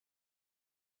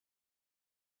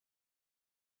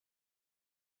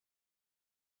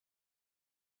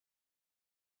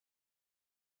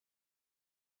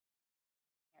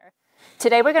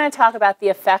Today we're going to talk about the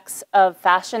effects of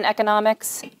fashion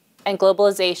economics and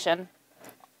globalization,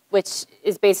 which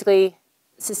is basically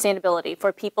sustainability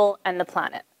for people and the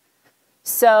planet.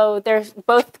 So they're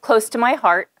both close to my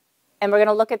heart, and we're going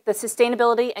to look at the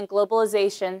sustainability and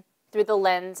globalization through the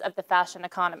lens of the fashion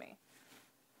economy.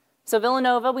 So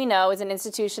Villanova, we know, is an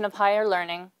institution of higher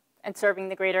learning and serving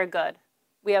the greater good.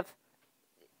 We have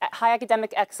high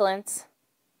academic excellence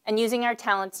and using our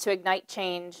talents to ignite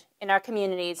change in our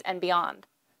communities and beyond.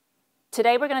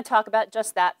 Today we're going to talk about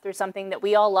just that through something that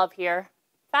we all love here,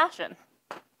 fashion.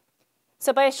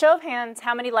 So by a show of hands,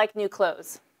 how many like new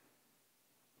clothes?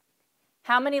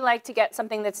 How many like to get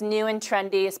something that's new and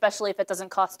trendy, especially if it doesn't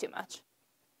cost too much?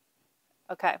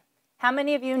 Okay. How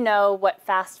many of you know what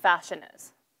fast fashion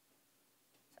is?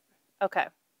 Okay.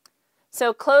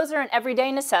 So clothes are an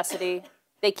everyday necessity.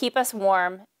 They keep us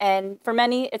warm, and for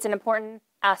many, it's an important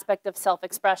aspect of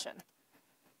self-expression.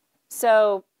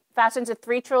 So fashion's a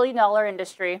 $3 trillion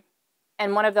industry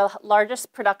and one of the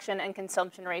largest production and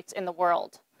consumption rates in the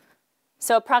world.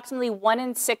 So approximately 1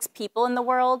 in 6 people in the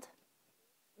world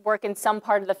work in some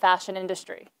part of the fashion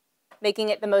industry, making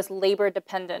it the most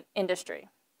labor-dependent industry.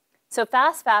 So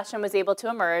fast fashion was able to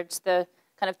emerge, the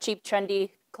kind of cheap,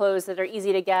 trendy clothes that are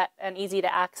easy to get and easy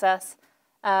to access,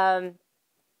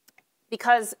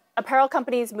 because apparel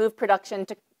companies move production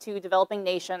to developing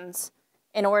nations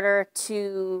in order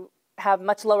to have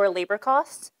much lower labor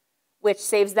costs, which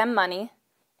saves them money,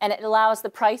 and it allows the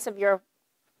price of your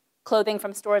clothing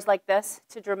from stores like this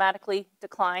to dramatically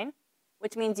decline,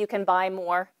 which means you can buy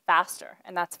more faster,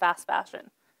 and that's fast fashion.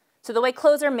 So the way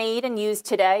clothes are made and used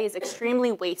today is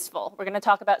extremely wasteful. We're going to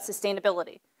talk about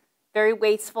sustainability. Very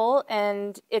wasteful,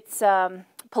 and it's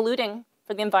polluting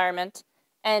for the environment,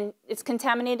 and it's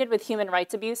contaminated with human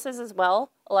rights abuses as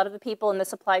well. A lot of the people in the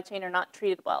supply chain are not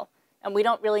treated well, and we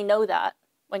don't really know that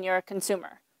when you're a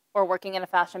consumer or working in a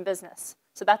fashion business.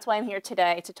 So that's why I'm here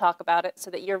today to talk about it,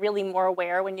 so that you're really more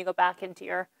aware when you go back into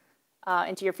your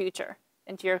future,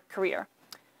 into your career.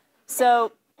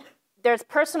 So there's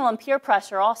personal and peer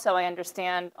pressure also, I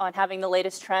understand, on having the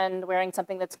latest trend, wearing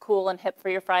something that's cool and hip for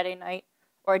your Friday night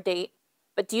or a date.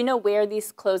 But do you know where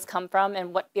these clothes come from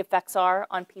and what the effects are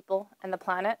on people and the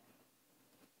planet?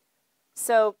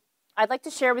 So I'd like to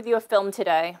share with you a film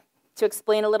today to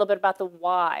explain a little bit about the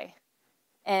why.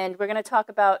 And we're going to talk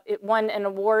about, it won an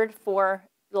award for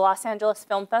the Los Angeles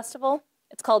Film Festival.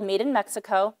 It's called Made in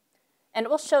Mexico. And it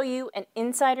will show you an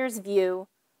insider's view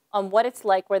on what it's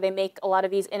like where they make a lot of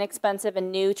these inexpensive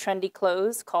and new trendy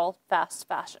clothes called fast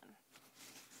fashion.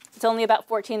 It's only about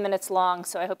 14 minutes long,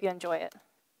 so I hope you enjoy it.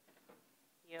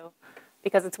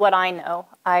 Because it's what I know.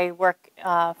 I work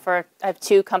I have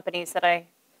 2 companies that I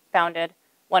founded.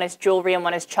 One is jewelry and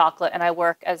one is chocolate, and I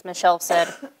work, as Michelle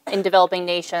said, in developing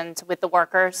nations with the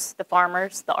workers, the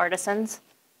farmers, the artisans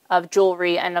of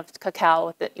jewelry and of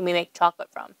cacao that we make chocolate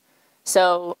from.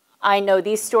 So I know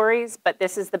these stories, but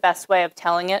this is the best way of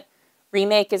telling it.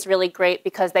 Remake is really great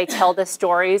because they tell the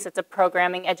stories. It's a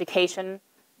programming education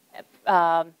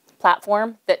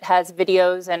platform that has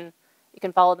videos, and you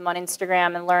can follow them on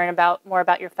Instagram and learn more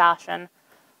about your fashion.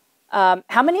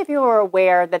 How many of you are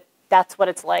aware that that's what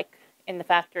it's like in the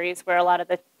factories where a lot of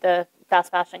the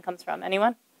fast fashion comes from?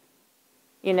 Anyone?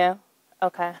 You know?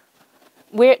 Okay.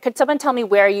 Could someone tell me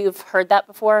where you've heard that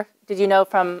before? Did you know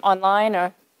from online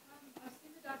or? I've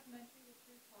seen the documentary, The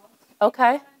True Cost.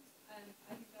 Okay. And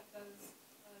I think that does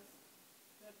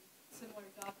a good, similar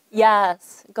job.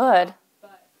 Yes, good.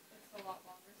 But it's a lot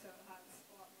longer, so it has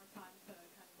a lot more time to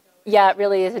kind of go. Yeah, it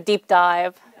really is a deep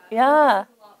dive. Yeah. A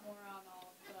lot more on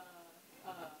all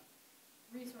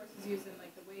the resources used and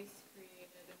like the waste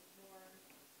created, and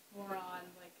more on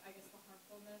like I guess the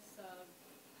harmfulness of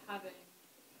having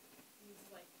these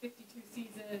like 52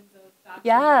 seasons of fashion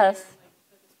Yes. and like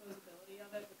the disposability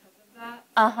of it because of that.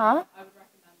 Uh-huh. I would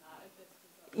recommend that if this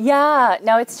was Yeah,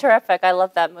 no, it's terrific. I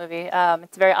love that movie.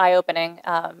 It's very eye-opening.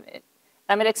 I'm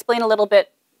going to explain a little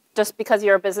bit, just because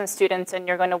you're business students and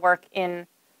you're going to work in,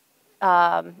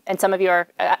 and some of you are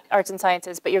arts and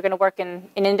sciences, but you're going to work in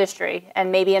industry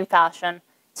and maybe in fashion.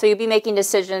 So you'll be making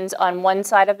decisions on one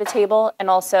side of the table, and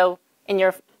also in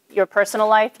your personal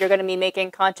life, you're going to be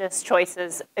making conscious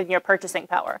choices in your purchasing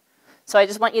power. So I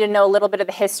just want you to know a little bit of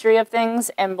the history of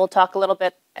things, and we'll talk a little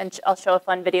bit, and I'll show a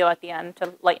fun video at the end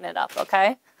to lighten it up,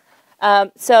 okay?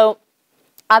 So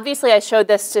obviously I showed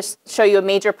this to show you a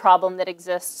major problem that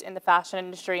exists in the fashion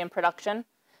industry and production.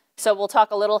 So we'll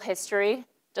talk a little history,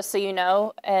 just so you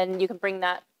know, and you can bring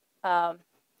that kind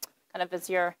of as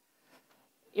your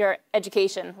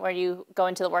education where you go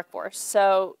into the workforce.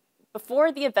 So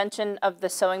before the invention of the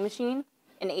sewing machine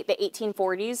in the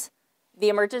 1840s, the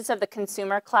emergence of the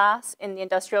consumer class in the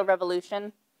Industrial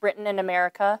Revolution, Britain and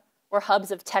America were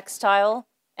hubs of textile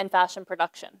and fashion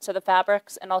production. So the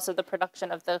fabrics and also the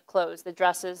production of the clothes, the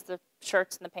dresses, the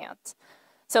shirts, and the pants.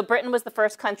 So Britain was the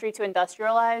first country to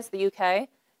industrialize, the UK,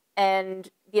 and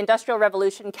the Industrial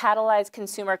Revolution catalyzed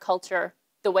consumer culture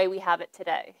the way we have it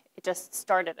today. It just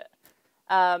started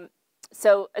it.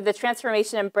 So the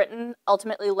transformation in Britain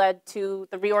ultimately led to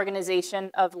the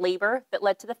reorganization of labor that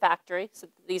led to the factory. So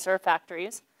these are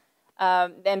factories.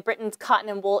 Then Britain's cotton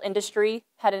and wool industry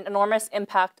had an enormous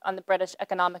impact on the British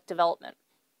economic development.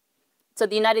 So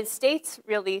the United States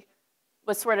really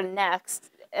was sort of next,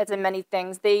 as in many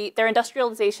things. Their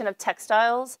industrialization of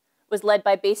textiles was led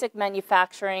by basic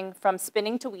manufacturing from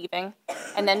spinning to weaving,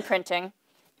 and then printing.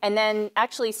 And then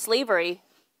actually slavery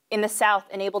in the South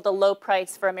enabled a low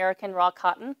price for American raw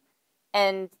cotton.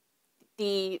 And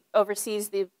the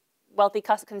wealthy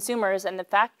consumers and the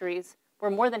factories were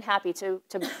more than happy to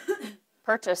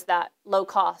purchase that low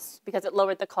cost because it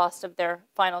lowered the cost of their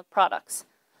final products.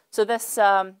 So this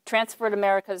transferred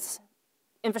America's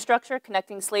infrastructure,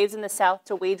 connecting slaves in the South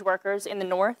to wage workers in the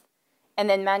North, and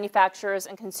then manufacturers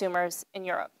and consumers in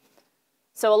Europe.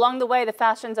 So along the way, the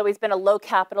fashion's always been a low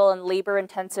capital and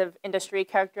labor-intensive industry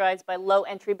characterized by low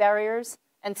entry barriers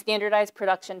and standardized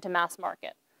production to mass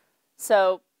market.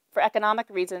 So for economic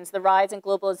reasons, the rise in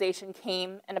globalization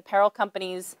came, and apparel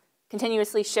companies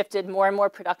continuously shifted more and more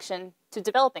production to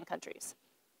developing countries.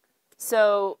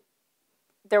 So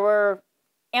there were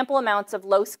ample amounts of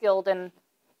low-skilled and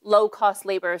low-cost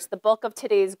laborers. The bulk of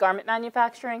today's garment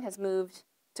manufacturing has moved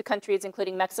to countries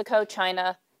including Mexico,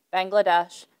 China,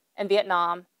 Bangladesh, and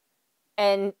Vietnam.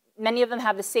 And many of them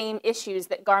have the same issues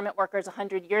that garment workers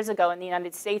 100 years ago in the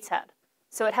United States had.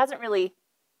 So it hasn't really,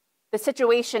 the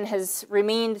situation has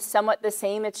remained somewhat the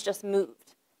same, it's just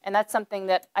moved. And that's something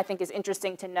that I think is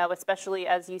interesting to know, especially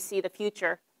as you see the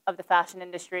future of the fashion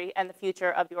industry and the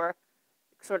future of your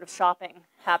sort of shopping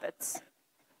habits.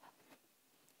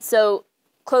 So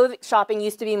clothing shopping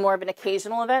used to be more of an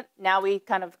occasional event. Now we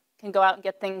kind of can go out and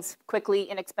get things quickly,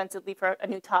 inexpensively for a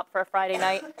new top for a Friday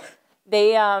night.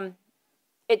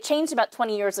 It changed about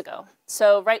 20 years ago.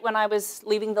 So right when I was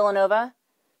leaving Villanova,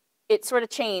 it sort of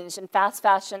changed and fast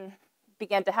fashion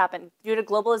began to happen. Due to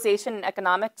globalization and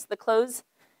economics, the clothes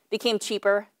became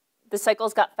cheaper, the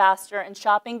cycles got faster, and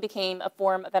shopping became a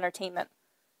form of entertainment.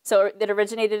 So it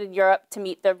originated in Europe to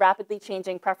meet the rapidly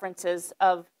changing preferences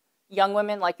of young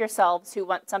women like yourselves who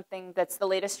want something that's the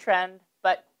latest trend,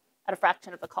 but at a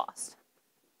fraction of the cost.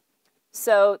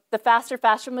 So the faster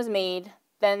fashion was made,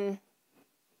 then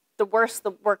the worse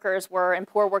the workers were in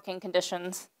poor working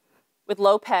conditions with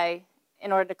low pay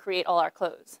in order to create all our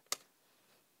clothes.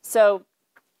 So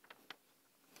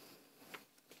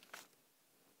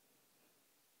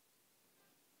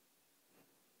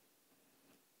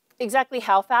exactly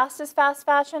how fast is fast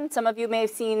fashion? Some of you may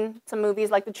have seen some movies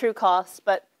like The True Cost,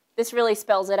 but this really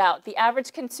spells it out. The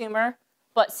average consumer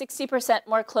bought 60%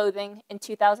 more clothing in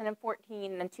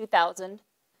 2014 than 2000,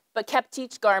 but kept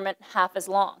each garment half as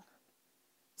long.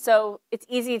 So it's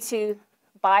easy to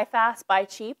buy fast, buy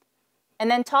cheap, and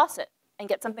then toss it and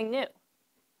get something new.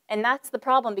 And that's the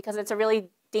problem because it's a really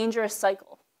dangerous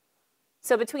cycle.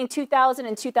 So between 2000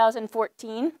 and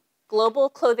 2014, global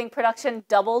clothing production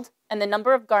doubled, and the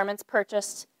number of garments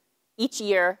purchased each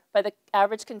year by the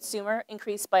average consumer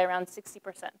increased by around 60%.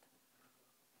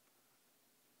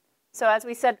 So as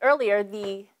we said earlier,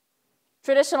 the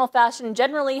traditional fashion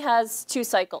generally has 2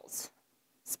 cycles,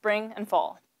 spring and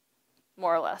fall,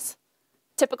 more or less.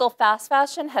 Typical fast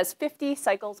fashion has 50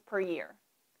 cycles per year.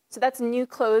 So that's new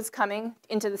clothes coming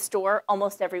into the store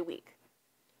almost every week.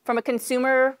 From a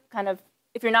consumer kind of,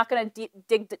 if you're not going to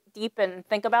dig deep and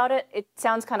think about it, it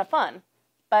sounds kind of fun.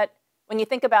 But when you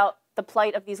think about the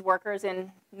plight of these workers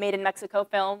in Made in Mexico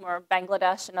film or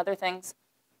Bangladesh and other things,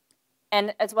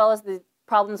 and as well as the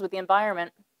problems with the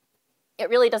environment, it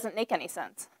really doesn't make any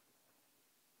sense.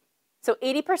 So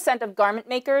 80% of garment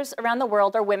makers around the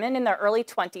world are women in their early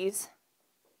 20s,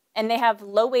 and they have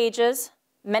low wages.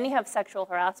 Many have sexual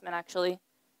harassment, actually,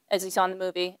 as you saw in the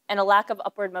movie, and a lack of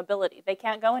upward mobility. They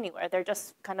can't go anywhere. They're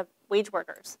just kind of wage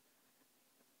workers.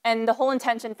 And the whole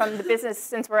intention from the business,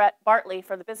 since we're at Bartley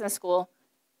for the business school,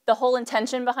 the whole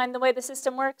intention behind the way the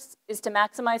system works is to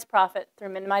maximize profit through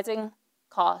minimizing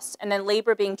costs, and then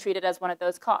labor being treated as one of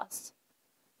those costs.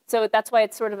 So that's why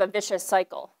it's sort of a vicious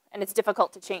cycle, and it's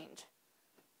difficult to change.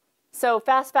 So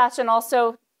fast fashion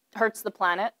also hurts the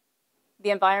planet.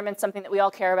 The environment's something that we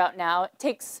all care about now. It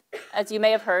takes, as you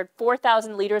may have heard,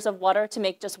 4,000 liters of water to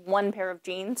make just 1 pair of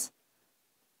jeans.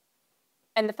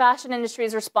 And the fashion industry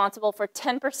is responsible for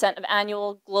 10% of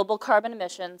annual global carbon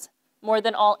emissions, more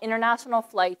than all international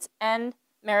flights and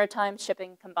maritime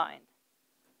shipping combined.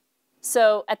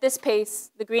 So at this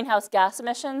pace, the greenhouse gas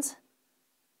emissions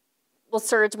will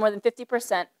surge more than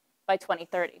 50% by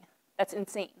 2030. That's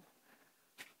insane.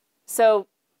 So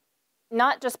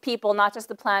not just people, not just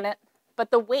the planet, but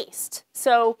the waste.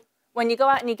 So when you go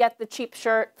out and you get the cheap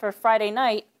shirt for Friday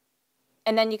night,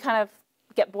 and then you kind of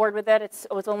get bored with it, it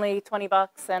was only 20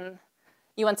 bucks, and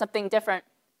you want something different.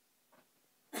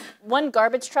 One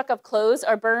garbage truck of clothes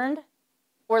are burned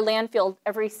or landfilled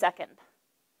every second.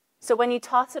 So when you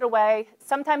toss it away,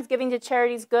 sometimes giving to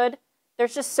charity is good.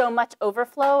 There's just so much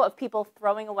overflow of people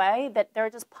throwing away that there are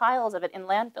just piles of it in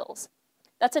landfills.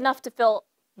 That's enough to fill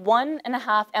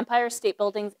 1.5 Empire State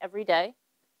Buildings every day,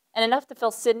 and enough to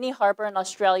fill Sydney Harbor in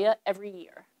Australia every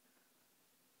year.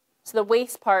 So the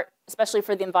waste part, especially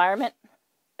for the environment,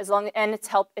 and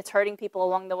it's hurting people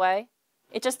along the way,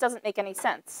 it just doesn't make any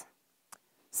sense.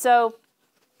 So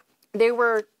there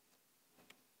were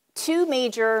two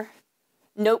major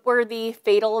noteworthy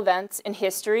fatal events in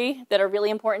history that are really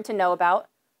important to know about.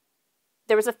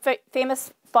 There was a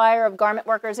famous fire of garment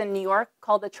workers in New York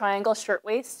called the Triangle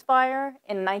Shirtwaist Fire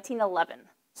in 1911.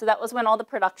 So that was when all the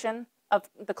production of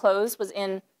the clothes was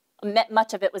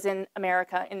much of it was in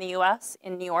America, in the US,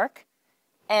 in New York.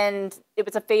 And it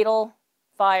was a fatal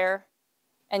fire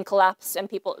and collapsed, and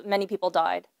many people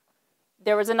died.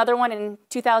 There was another one in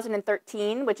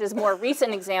 2013, which is a more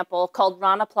recent example, called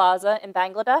Rana Plaza in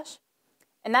Bangladesh.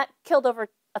 And that killed over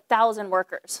 1,000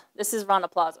 workers. This is Rana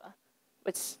Plaza,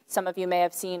 which some of you may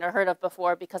have seen or heard of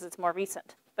before because it's more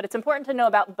recent. But it's important to know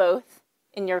about both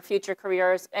in your future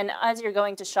careers and as you're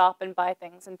going to shop and buy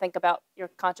things and think about your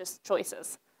conscious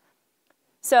choices.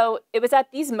 So it was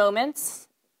at these moments,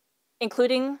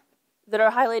 including that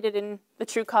are highlighted in the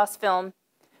True Cost film,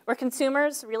 where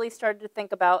consumers really started to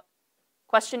think about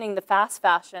questioning the fast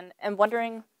fashion and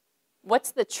wondering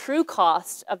what's the true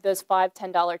cost of those $5,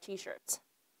 $10 t-shirts.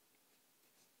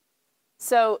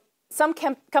 So some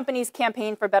companies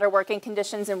campaign for better working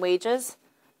conditions and wages,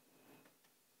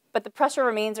 but the pressure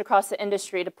remains across the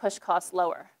industry to push costs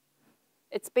lower.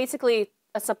 It's basically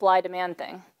a supply-demand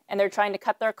thing, and they're trying to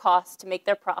cut their costs to make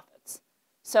their profits.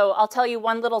 So I'll tell you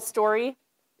one little story,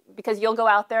 because you'll go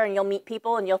out there and you'll meet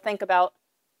people and you'll think about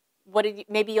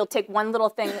maybe you'll take one little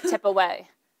thing tip away.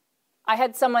 I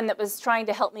had someone that was trying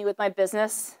to help me with my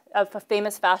business, a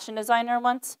famous fashion designer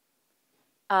once.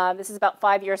 This is about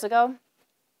 5 years ago.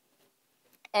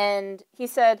 And he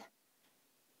said,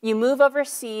 you move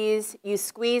overseas, you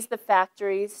squeeze the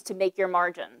factories to make your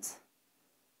margins.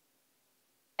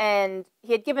 And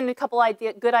he had given a couple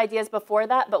good ideas before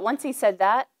that, but once he said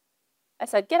that, I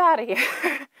said, get out of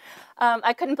here.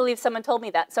 I couldn't believe someone told me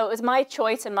that. So it was my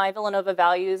choice and my Villanova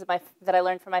values that I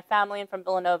learned from my family and from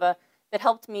Villanova that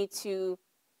helped me to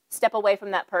step away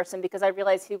from that person, because I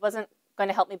realized he wasn't going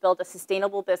to help me build a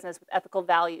sustainable business with ethical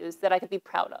values that I could be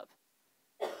proud of.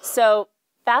 So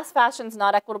fast fashion's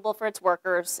not equitable for its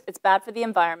workers, it's bad for the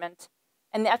environment,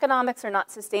 and the economics are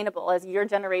not sustainable as your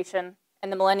generation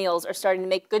and the millennials are starting to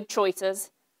make good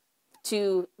choices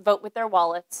to vote with their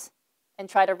wallets and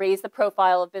try to raise the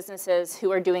profile of businesses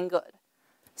who are doing good.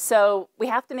 So we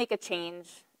have to make a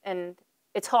change, and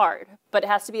it's hard, but it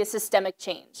has to be a systemic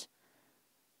change.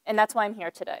 And that's why I'm here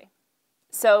today.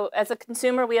 So as a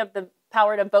consumer, we have the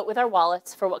power to vote with our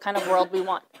wallets for what kind of world we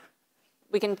want.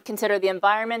 We can consider the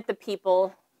environment, the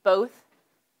people, both.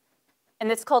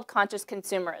 And it's called conscious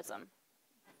consumerism.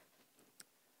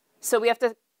 So we have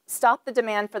to stop the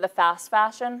demand for the fast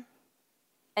fashion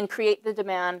and create the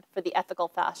demand for the ethical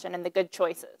fashion and the good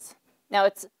choices. Now,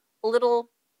 it's a little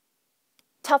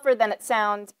tougher than it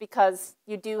sounds, because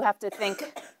you do have to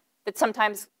think that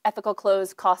sometimes ethical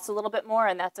clothes cost a little bit more,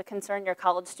 and that's a concern. You're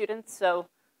college students, so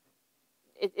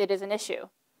it is an issue.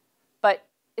 But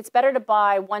it's better to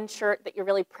buy one shirt that you're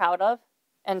really proud of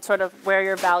and sort of wear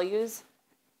your values,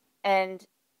 and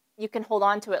you can hold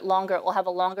on to it longer. It will have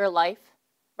a longer life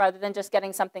rather than just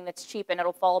getting something that's cheap and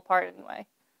it'll fall apart anyway.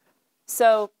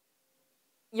 So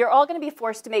you're all going to be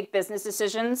forced to make business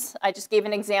decisions. I just gave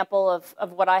an example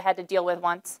of what I had to deal with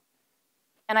once.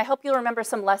 And I hope you'll remember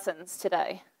some lessons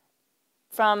today,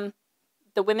 from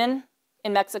the women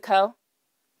in Mexico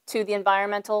to the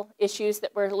environmental issues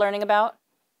that we're learning about.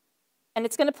 And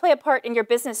it's going to play a part in your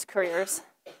business careers,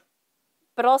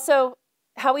 but also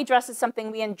how we dress is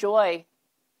something we enjoy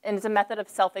and is a method of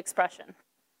self-expression.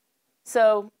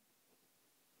 So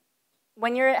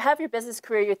when you have your business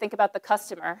career, you think about the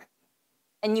customer,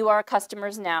 and you are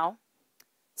customers now.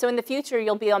 So in the future,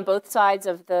 you'll be on both sides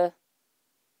of the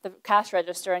cash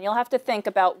register, and you'll have to think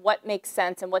about what makes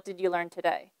sense and what did you learn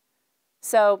today.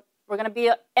 So we're going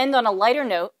to end on a lighter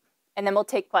note, and then we'll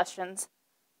take questions.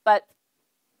 But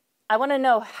I want to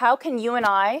know, how can you and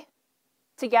I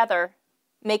together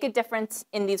make a difference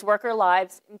in these worker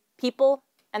lives, in people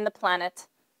and the planet,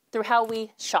 through how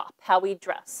we shop, how we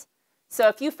dress? So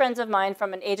a few friends of mine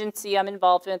from an agency I'm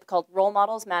involved with called Role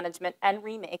Models Management and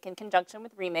Remake, in conjunction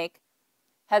with Remake,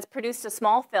 has produced a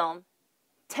small film,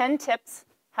 10 tips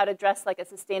how to dress like a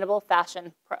sustainable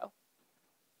fashion pro.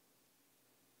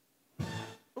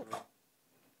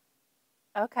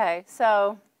 Okay,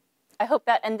 so I hope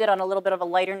that ended on a little bit of a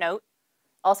lighter note.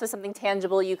 Also something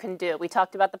tangible you can do. We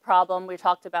talked about the problem, we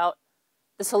talked about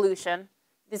the solution.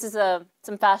 This is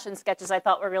some fashion sketches I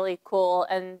thought were really cool,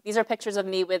 and these are pictures of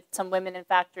me with some women in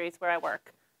factories where I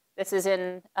work. This is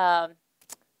in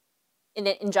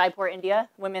Jaipur, India,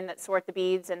 women that sort the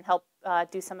beads and help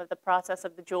do some of the process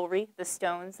of the jewelry, the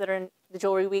stones that are in the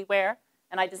jewelry we wear,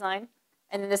 and I design.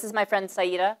 And then this is my friend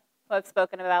Saida, who I've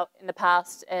spoken about in the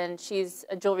past, and she's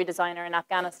a jewelry designer in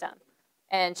Afghanistan.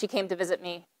 And she came to visit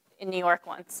me in New York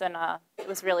once, and it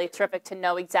was really terrific to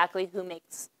know exactly who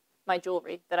makes my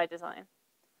jewelry that I design.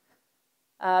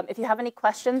 If you have any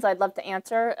questions I'd love to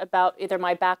answer about either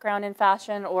my background in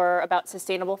fashion or about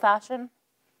sustainable fashion,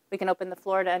 we can open the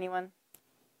floor to anyone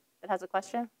that has a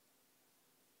question.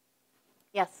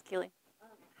 Yes, Keely.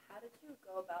 How did you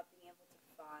go about being able to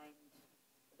find,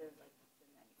 whether like the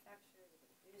manufacturers, or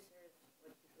the producers, or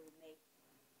the people who make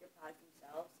your products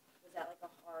themselves? Was that like a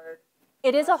hard?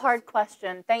 It is a hard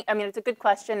question. I mean, it's a good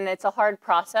question, and it's a hard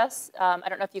process. I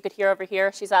don't know if you could hear over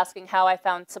here. She's asking how I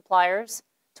found suppliers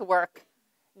to work.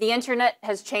 The internet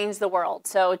has changed the world.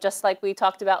 So just like we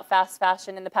talked about fast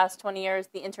fashion in the past 20 years,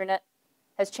 the internet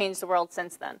has changed the world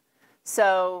since then.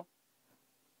 So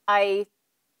I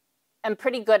am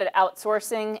pretty good at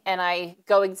outsourcing, and I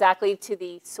go exactly to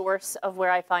the source of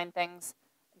where I find things.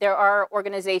 There are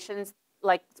organizations,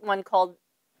 like one called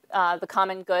The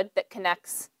Common Good, that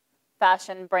connects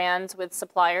fashion brands with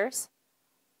suppliers.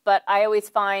 But I always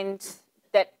find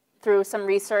that through some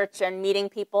research and meeting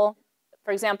people,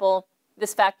 for example,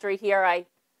 this factory here, I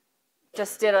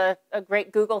just did a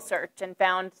great Google search and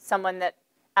found someone that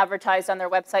advertised on their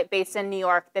website based in New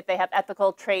York that they have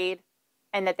ethical trade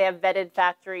and that they have vetted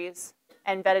factories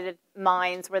and vetted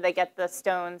mines where they get the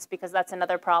stones, because that's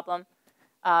another problem.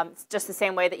 It's just the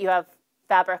same way that you have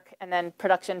fabric and then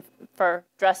production for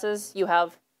dresses, you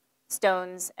have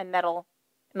stones and metal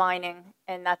mining,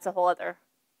 and that's a whole other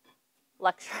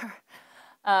lecture.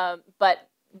 But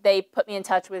they put me in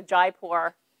touch with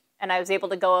Jaipur, and I was able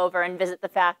to go over and visit the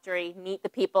factory, meet the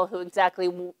people who exactly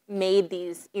made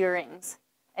these earrings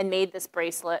and made this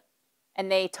bracelet,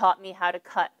 and they taught me how to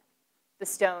cut the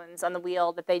stones on the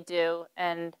wheel that they do,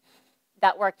 and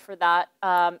that worked for that.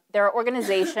 There are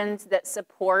organizations that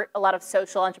support a lot of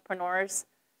social entrepreneurs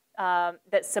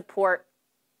that support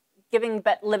giving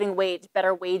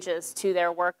better wages to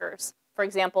their workers. For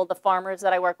example, the farmers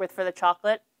that I work with for the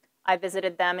chocolate, I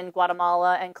visited them in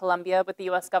Guatemala and Colombia with the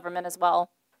US government as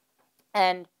well.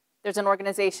 And there's an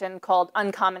organization called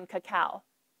Uncommon Cacao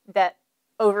that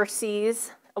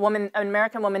oversees an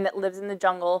American woman that lives in the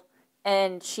jungle,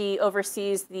 and she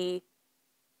oversees the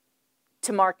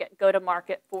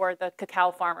go-to-market for the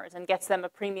cacao farmers and gets them a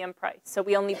premium price. So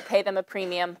we only pay them a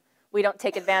premium. We don't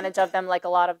take advantage of them like a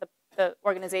lot of the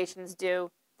organizations do.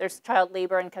 There's child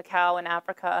labor in cacao in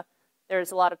Africa.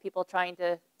 There's a lot of people trying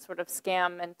to sort of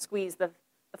scam and squeeze the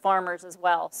farmers as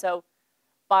well. So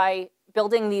by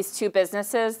building these two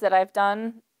businesses that I've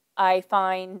done, I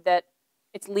find that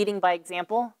it's leading by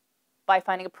example. By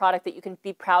finding a product that you can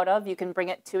be proud of, you can bring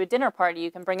it to a dinner party,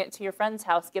 you can bring it to your friend's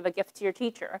house, give a gift to your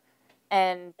teacher.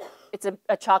 And it's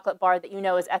a chocolate bar that you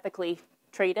know is ethically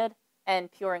traded and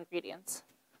pure ingredients.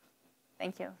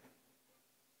 Thank you.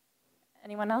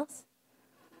 Anyone else?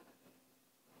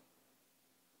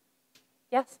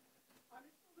 Yes?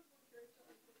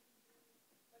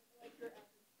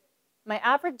 My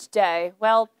average day,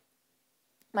 well,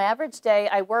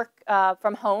 I work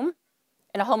from home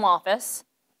in a home office,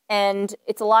 and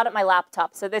it's a lot at my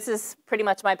laptop. So this is pretty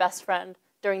much my best friend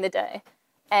during the day.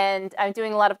 And I'm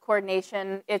doing a lot of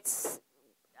coordination.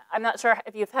 I'm not sure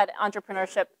if you've had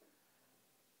entrepreneurship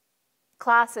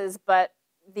classes, but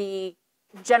the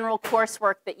general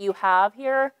coursework that you have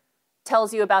here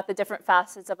tells you about the different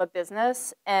facets of a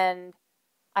business. And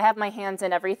I have my hands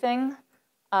in everything.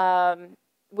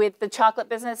 With the chocolate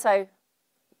business, I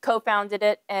co-founded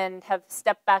it and have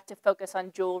stepped back to focus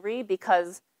on jewelry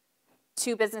because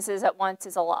 2 businesses at once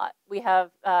is a lot. We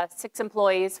have 6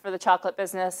 employees for the chocolate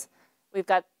business. We've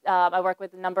got, I work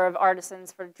with a number of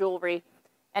artisans for jewelry,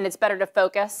 and it's better to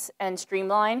focus and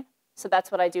streamline, so that's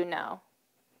what I do now.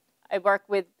 I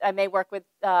may work with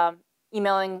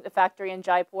emailing the factory in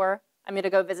Jaipur. I'm going to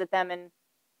go visit them in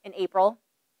April.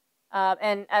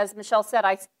 And as Michelle said,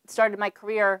 I started my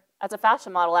career as a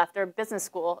fashion model after business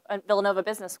school, Villanova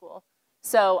Business School.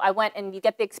 So I went, and you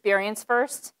get the experience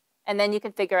first, and then you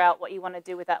can figure out what you want to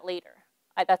do with that later.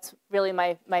 That's really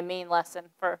my main lesson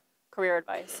for career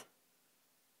advice.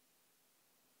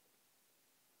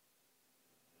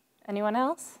 Anyone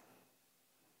else?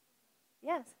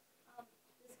 Yes.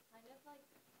 This kind of like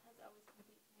has always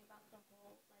confused me about the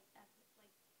whole like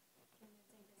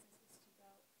convincing businesses to go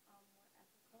more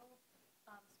ethical. So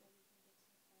maybe you can give some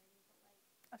clarity, but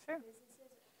like Sure.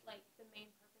 businesses like the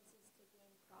main purpose is to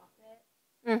gain profit.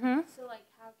 Mm-hmm. So like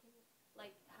how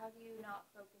do you not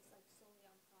focus like solely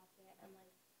on profit and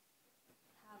like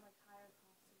have like higher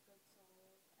costs of goods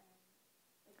sold and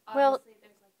like obviously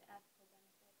there's like the ethical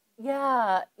benefit.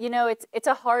 Yeah, you know, it's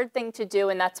a hard thing to do,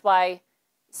 and that's why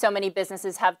so many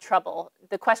businesses have trouble.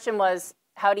 The question was,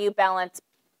 how do you balance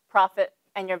profit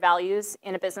and your values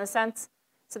in a business sense?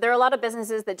 So there are a lot of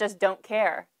businesses that just don't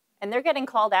care, and they're getting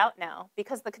called out now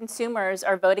because the consumers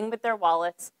are voting with their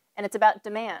wallets, and it's about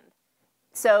demand.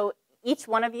 So each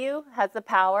one of you has the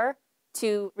power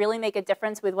to really make a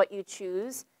difference with what you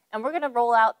choose, and we're going to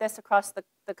roll out this across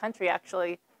the country,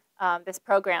 actually, this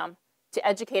program, to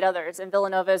educate others. And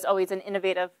Villanova is always an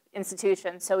innovative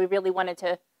institution, so we really wanted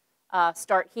to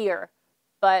start here.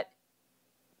 But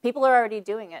people are already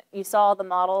doing it. You saw the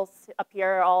models up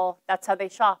here, that's how they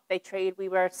shop. They trade, we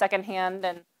wear secondhand,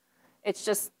 and it's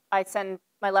just, I send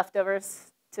my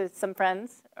leftovers to some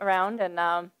friends around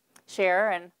and share,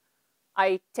 and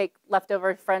I take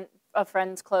leftover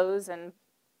friends' clothes and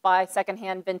buy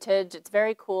secondhand vintage. It's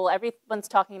very cool. Everyone's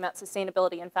talking about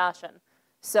sustainability in fashion.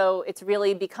 So it's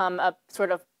really become a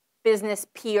sort of business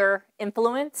peer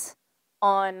influence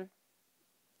on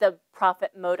the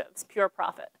profit motives, pure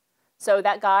profit. So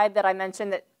that guy that I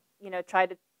mentioned that tried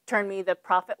to turn me the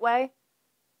profit way,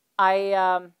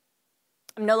 I'm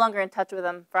no longer in touch with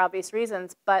him for obvious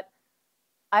reasons, but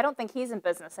I don't think he's in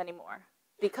business anymore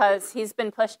because he's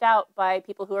been pushed out by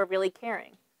people who are really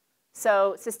caring.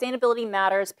 So sustainability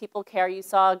matters, people care. You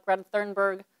saw Greta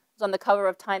Thunberg was on the cover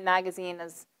of Time magazine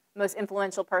as most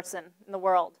influential person in the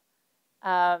world.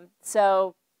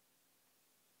 So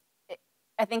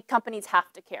I think companies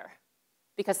have to care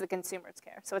because the consumers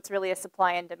care. So it's really a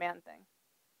supply and demand thing.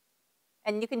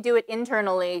 And you can do it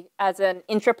internally as an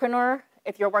intrapreneur.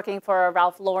 If you're working for a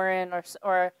Ralph Lauren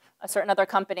or a certain other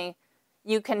company,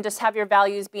 you can just have your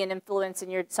values be an influence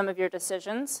in some of your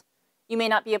decisions. You may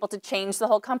not be able to change the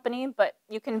whole company, but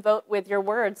you can vote with your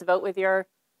words, vote with your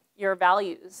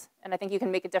values. And I think you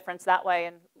can make a difference that way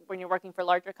and when you're working for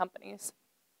larger companies.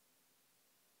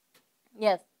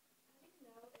 Yes? How do you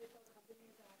know if a company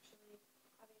is actually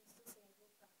having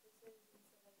sustainable practices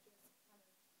instead of just kind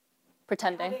of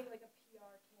Pretending. having like a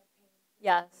PR campaign?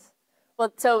 Yes.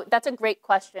 Well, so that's a great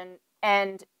question.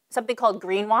 And something called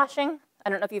greenwashing, I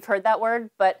don't know if you've heard that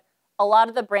word, but a lot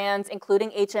of the brands,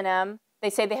 including H&M, they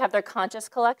say they have their conscious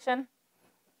collection.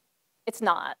 It's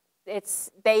not.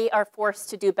 They are forced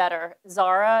to do better.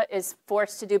 Zara is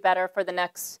forced to do better for the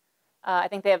next, I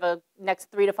think they have a next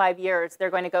 3 to 5 years.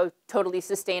 They're going to go totally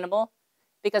sustainable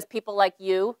because people like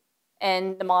you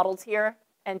and the models here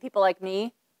and people like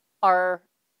me are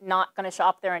not going to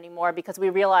shop there anymore because we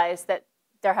realize that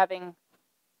they're having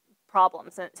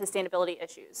problems and sustainability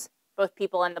issues, both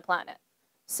people and the planet.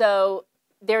 So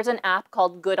there's an app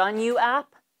called Good On You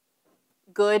app,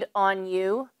 Good On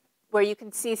You, where you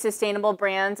can see sustainable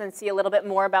brands and see a little bit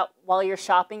more about while you're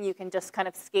shopping. You can just kind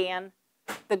of scan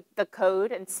the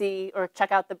code and see, or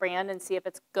check out the brand and see if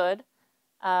it's good.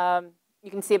 You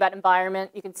can see about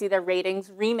environment. You can see their ratings.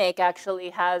 REMAKE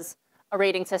actually has a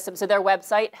rating system. So their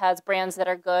website has brands that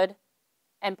are good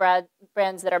and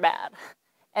brands that are bad.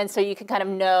 And so you can kind of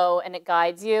know, and it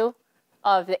guides you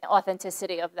of the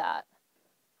authenticity of that.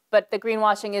 But the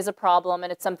greenwashing is a problem,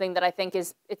 and it's something that I think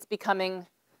it's becoming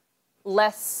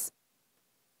less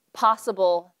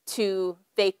possible to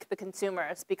fake the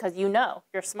consumers because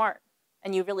you're smart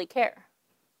and you really care.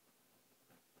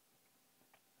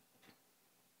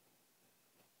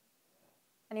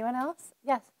 Anyone else?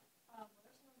 Yes? What are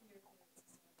some of your favorite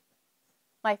sustainable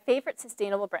brands? My favorite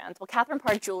sustainable brands, well, Katherine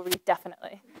Parr jewelry,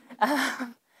 definitely,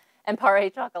 and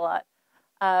Parré Chocolat.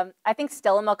 I think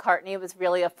Stella McCartney was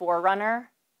really a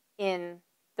forerunner in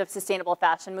the sustainable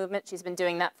fashion movement. She's been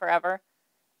doing that forever.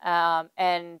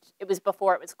 And it was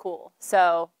before it was cool.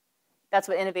 So that's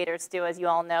what innovators do, as you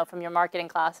all know from your marketing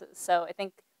classes. So I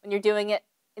think when you're doing it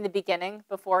in the beginning,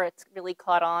 before it's really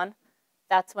caught on,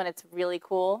 that's when it's really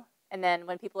cool. And then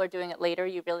when people are doing it later,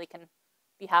 you really can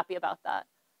be happy about that.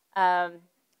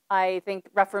 I think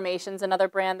Reformation's another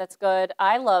brand that's good.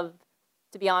 I love,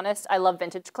 to be honest, I love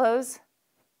vintage clothes.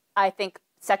 I think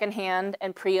secondhand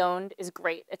and pre-owned is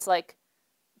great. It's like,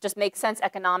 just makes sense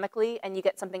economically, and you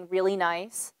get something really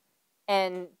nice.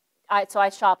 And so I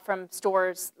shop from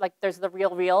stores, like there's The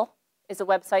Real Real is a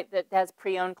website that has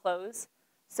pre-owned clothes,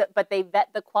 so, but they vet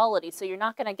the quality, so you're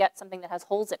not gonna get something that has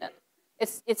holes in it.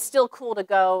 It's still cool to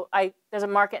go. There's a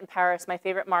market in Paris, my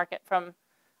favorite market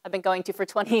I've been going to for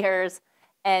 20 years,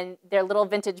 and there are little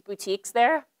vintage boutiques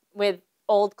there with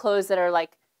old clothes that are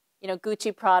like, you know,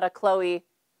 Gucci, Prada, Chloe,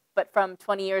 but from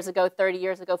 20 years ago, 30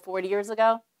 years ago, 40 years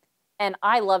ago. And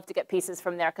I love to get pieces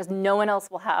from there because no one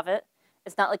else will have it.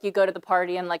 It's not like you go to the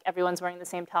party and like everyone's wearing the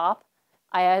same top.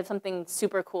 I have something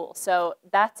super cool. So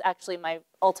that's actually my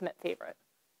ultimate favorite.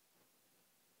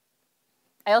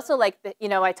 I also like you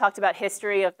know, I talked about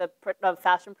history of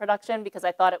fashion production because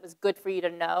I thought it was good for you to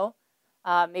know.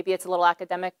 Maybe it's a little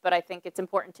academic, but I think it's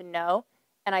important to know.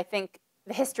 And I think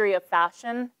the history of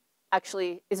fashion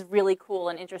actually is really cool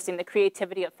and interesting. The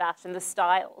creativity of fashion, the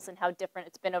styles, and how different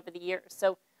it's been over the years.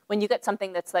 So when you get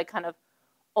something that's like kind of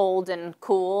old and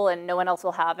cool and no one else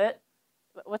will have it,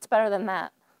 what's better than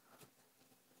that?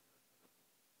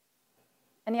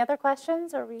 Any other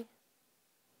questions?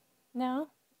 No?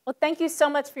 Well, thank you so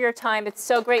much for your time. It's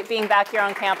so great being back here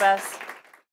on campus.